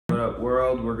up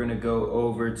world? We're gonna go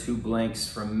over 2 blanks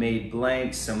from Made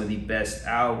Blanks, some of the best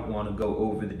out. Wanna go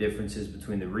over the differences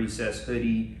between the Recess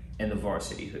hoodie and the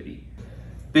Varsity hoodie.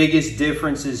 Biggest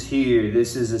differences here.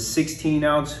 This is a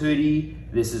 16-ounce hoodie.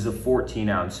 This is a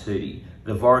 14-ounce hoodie.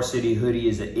 The Varsity hoodie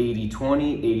is an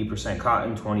 80-20, 80%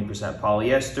 cotton, 20%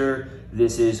 polyester.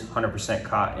 This is 100%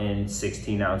 cotton,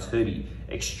 16-ounce hoodie.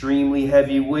 Extremely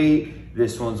heavyweight.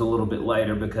 This one's a little bit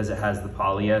lighter because it has the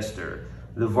polyester.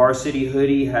 The Varsity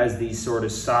hoodie has these sort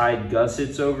of side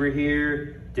gussets over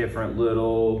here, different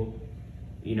little,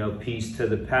 piece to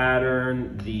the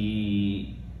pattern.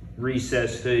 The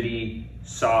Recess hoodie,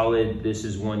 solid. This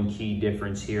is one key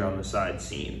difference here on the side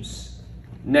seams.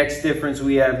 Next difference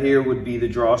we have here would be the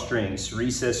drawstrings.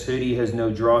 Recess hoodie has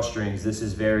no drawstrings. This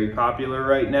is very popular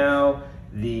right now.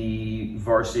 The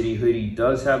Varsity hoodie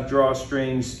does have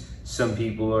drawstrings. Some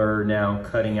people are now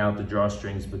cutting out the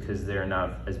drawstrings because they're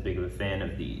not as big of a fan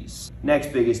of these.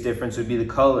 Next biggest difference would be the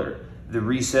color. The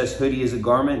Recess hoodie is a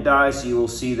garment dye, so you will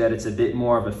see that it's a bit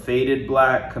more of a faded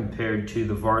black compared to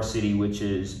the Varsity, which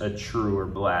is a truer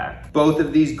black. Both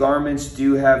of these garments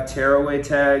do have tearaway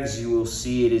tags. You will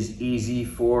see it is easy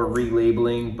for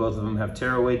relabeling. Both of them have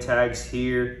tearaway tags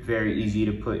here. Very easy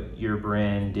to put your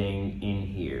branding in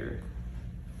here.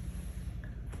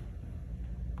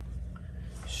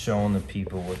 Showing the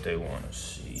people what they want to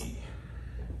see.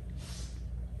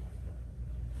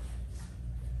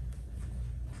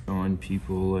 Showing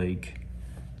people like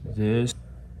this.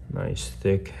 Nice,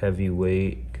 thick, heavy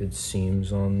weight, good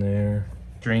seams on there.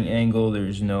 String angle,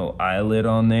 there's no eyelet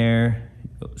on there.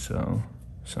 So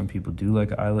some people do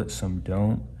like eyelet, some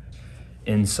don't.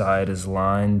 Inside is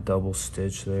lined, double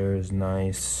stitch there is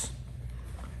nice.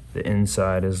 The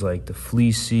inside is like the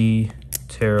fleecy,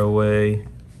 tearaway.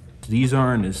 These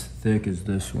aren't as thick as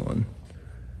this one.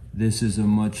 This is a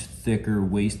much thicker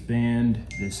waistband.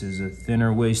 This is a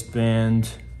thinner waistband.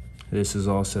 This is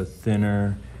also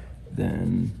thinner,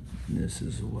 then this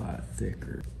is a lot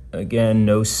thicker. Again,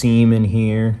 no seam in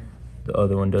here. The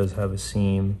other one does have a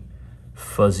seam.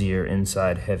 Fuzzier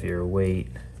inside, heavier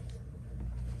weight.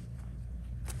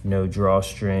 No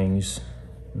drawstrings.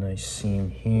 Nice seam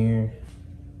here.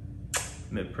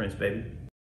 Mid prints, baby.